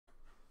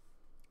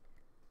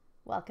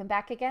Welcome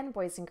back again,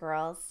 boys and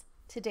girls.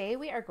 Today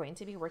we are going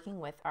to be working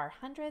with our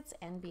hundreds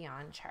and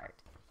beyond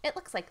chart. It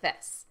looks like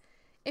this.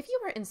 If you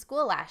were in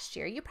school last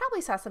year, you probably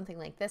saw something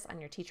like this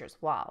on your teacher's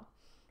wall.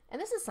 And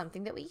this is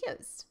something that we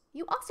used.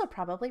 You also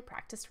probably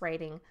practiced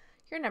writing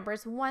your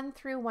numbers 1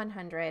 through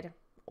 100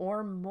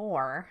 or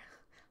more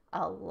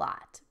a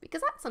lot,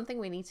 because that's something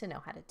we need to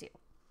know how to do.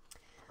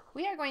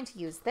 We are going to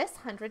use this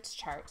hundreds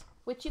chart,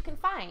 which you can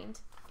find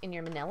in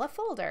your manila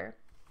folder,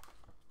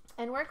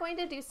 and we're going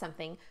to do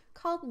something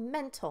called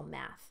mental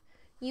math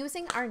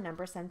using our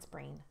number sense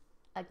brain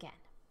again.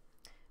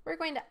 We're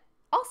going to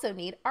also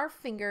need our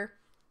finger,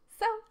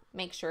 so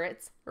make sure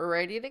it's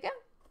ready to go.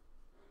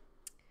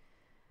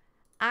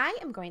 I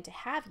am going to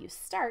have you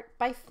start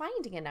by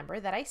finding a number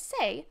that I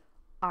say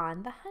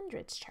on the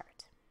hundreds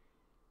chart.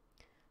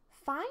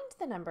 Find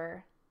the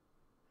number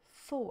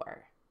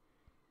 4.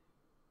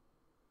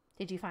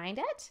 Did you find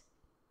it?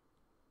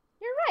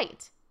 You're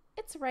right.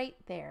 It's right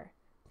there,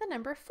 the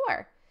number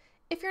 4.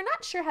 If you're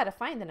not sure how to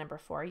find the number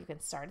 4, you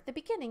can start at the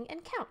beginning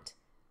and count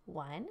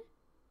 1,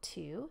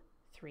 2,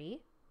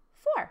 3,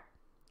 4,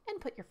 and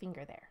put your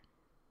finger there.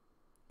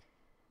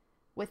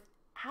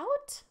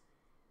 Without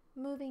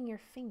moving your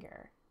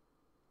finger,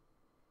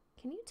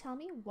 can you tell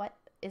me what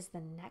is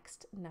the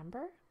next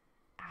number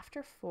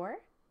after 4?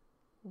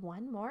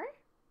 One more?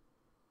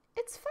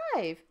 It's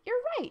 5. You're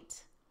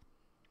right.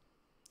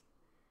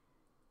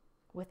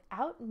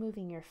 Without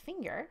moving your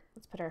finger,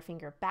 let's put our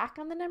finger back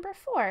on the number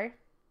 4.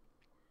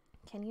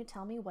 Can you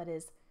tell me what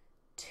is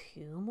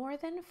 2 more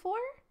than 4?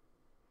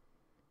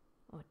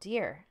 Oh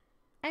dear,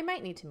 I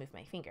might need to move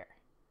my finger.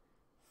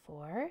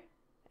 4, and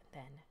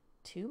then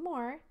 2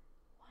 more.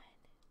 1,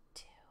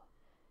 2.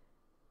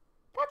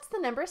 That's the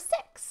number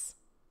 6.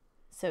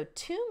 So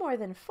 2 more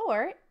than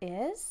 4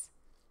 is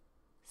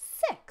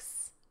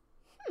 6.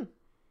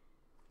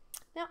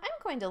 Now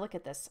I'm going to look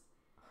at this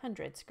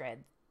hundreds grid.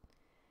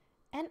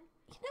 And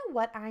you know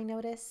what I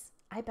notice?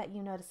 I bet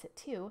you notice it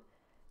too.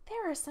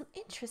 There are some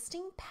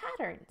interesting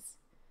patterns.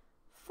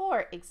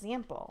 For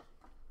example,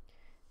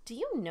 do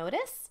you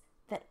notice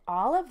that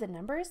all of the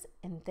numbers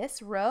in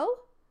this row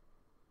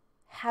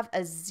have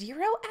a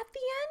 0 at the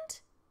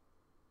end?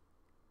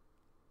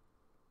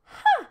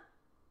 Huh.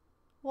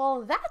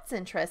 Well, that's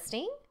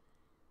interesting.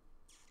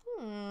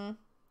 Do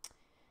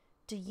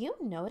you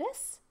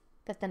notice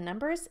that the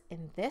numbers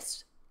in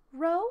this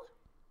row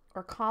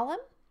or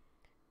column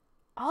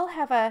all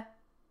have a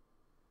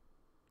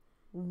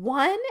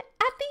 1 at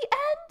the end?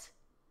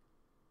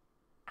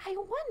 I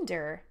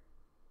wonder,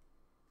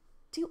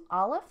 do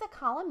all of the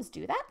columns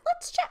do that?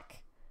 Let's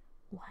check.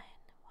 1, 1,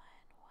 1,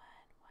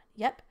 1.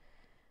 Yep.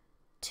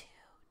 2,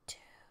 2,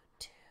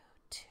 2,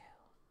 2.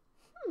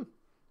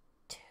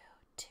 2,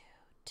 2,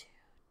 2,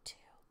 2.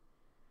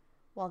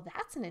 Well,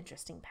 that's an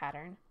interesting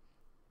pattern.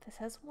 This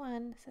has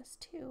 1, this has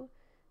 2,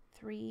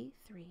 3,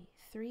 3,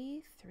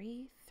 3,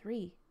 3,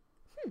 3.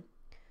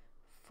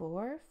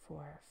 4,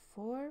 4,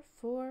 4,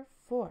 4,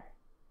 4.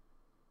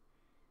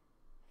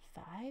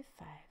 5,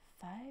 5,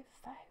 5,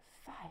 5,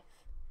 5.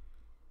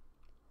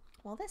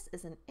 Well, this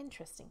is an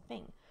interesting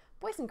thing.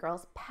 Boys and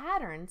girls,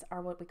 patterns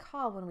are what we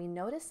call when we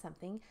notice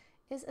something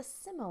is a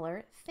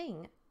similar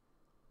thing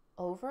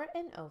over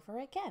and over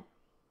again.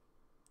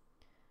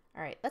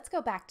 All right, let's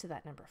go back to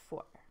that number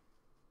 4.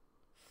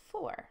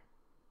 4.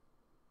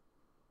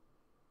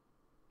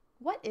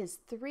 What is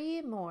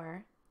 3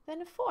 more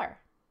than 4?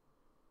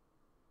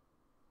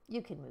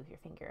 You can move your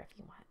finger if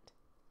you want.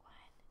 1,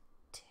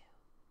 2,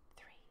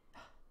 3.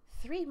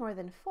 3 more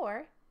than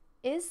 4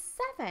 is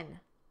 7.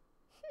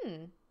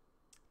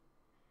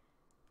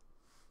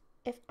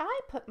 If I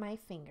put my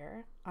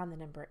finger on the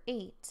number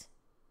 8,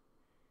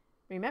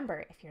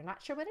 remember, if you're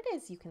not sure what it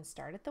is, you can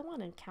start at the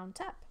 1 and count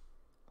up.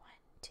 1,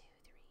 2,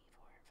 3,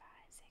 4, 5,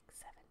 6,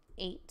 7,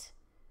 8.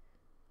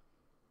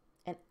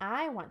 And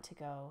I want to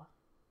go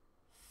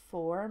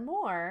 4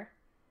 more.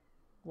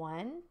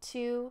 1,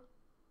 2.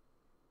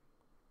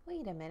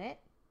 Wait a minute.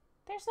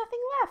 There's nothing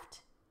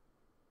left.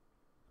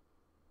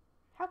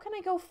 How can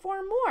I go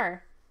 4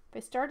 more? If I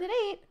start at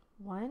 8,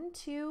 1,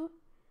 2.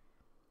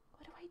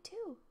 What do I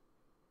do?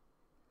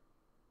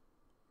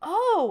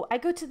 Oh, I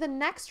go to the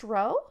next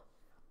row.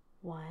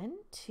 1,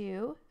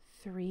 2,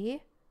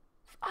 3.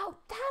 Oh,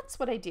 that's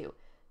what I do.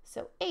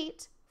 So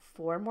 8,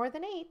 4 more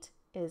than 8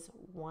 is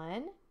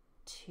 1,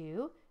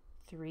 2,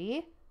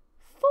 3,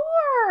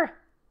 4.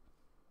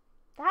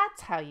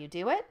 That's how you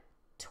do it.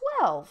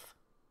 12.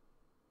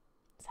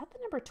 Is that the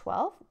number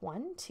 12?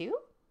 1, 2?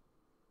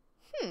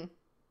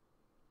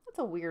 That's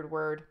a weird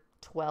word,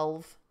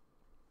 12.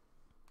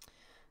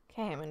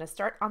 Okay, I'm going to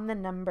start on the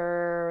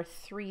number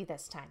 3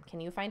 this time.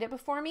 Can you find it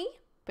before me?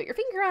 Put your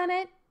finger on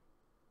it.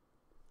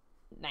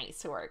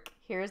 Nice work.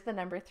 Here's the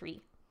number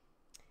 3.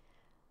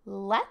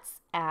 Let's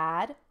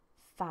add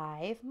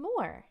 5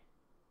 more.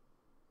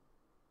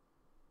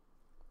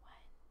 1,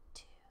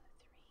 2, 3,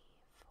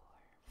 4,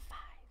 5.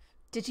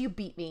 Did you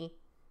beat me?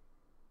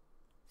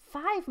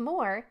 5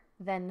 more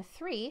than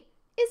 3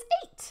 is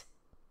 8.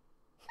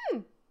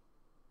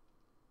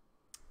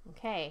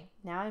 Okay,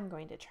 now I'm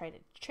going to try to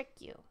trick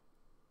you.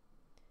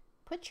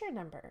 put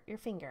your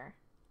finger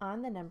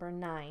on the number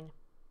 9.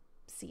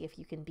 See if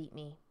you can beat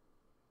me.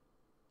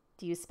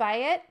 Do you spy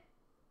it?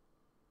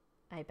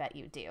 I bet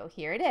you do.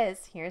 Here it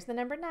is. Here's the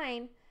number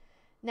 9.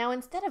 Now,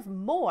 instead of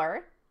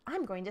more,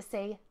 I'm going to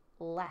say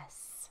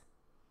less.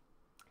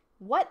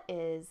 What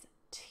is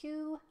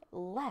 2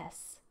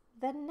 less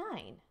than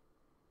 9?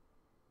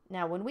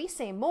 Now, when we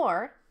say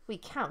more, we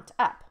count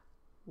up.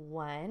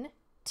 1,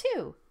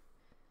 2.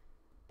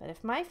 But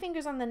if my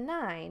finger's on the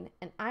 9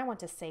 and I want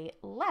to say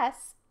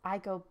less, I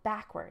go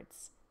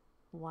backwards.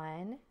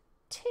 1,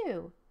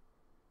 2,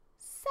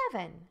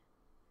 7.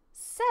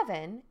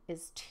 7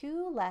 is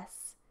 2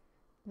 less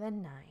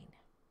than 9.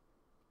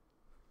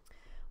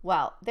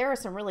 Well, there are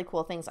some really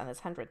cool things on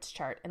this hundreds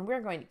chart, and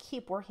we're going to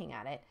keep working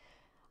at it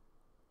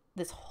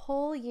this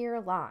whole year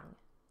long.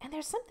 And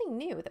there's something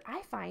new that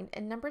I find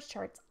in numbers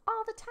charts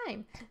all the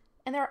time,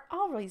 and there are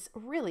always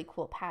really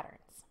cool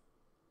patterns.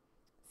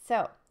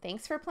 So,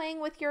 thanks for playing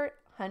with your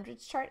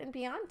hundreds chart and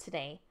beyond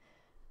today.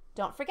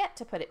 Don't forget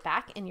to put it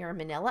back in your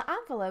manila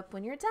envelope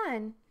when you're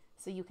done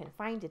so you can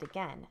find it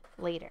again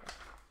later.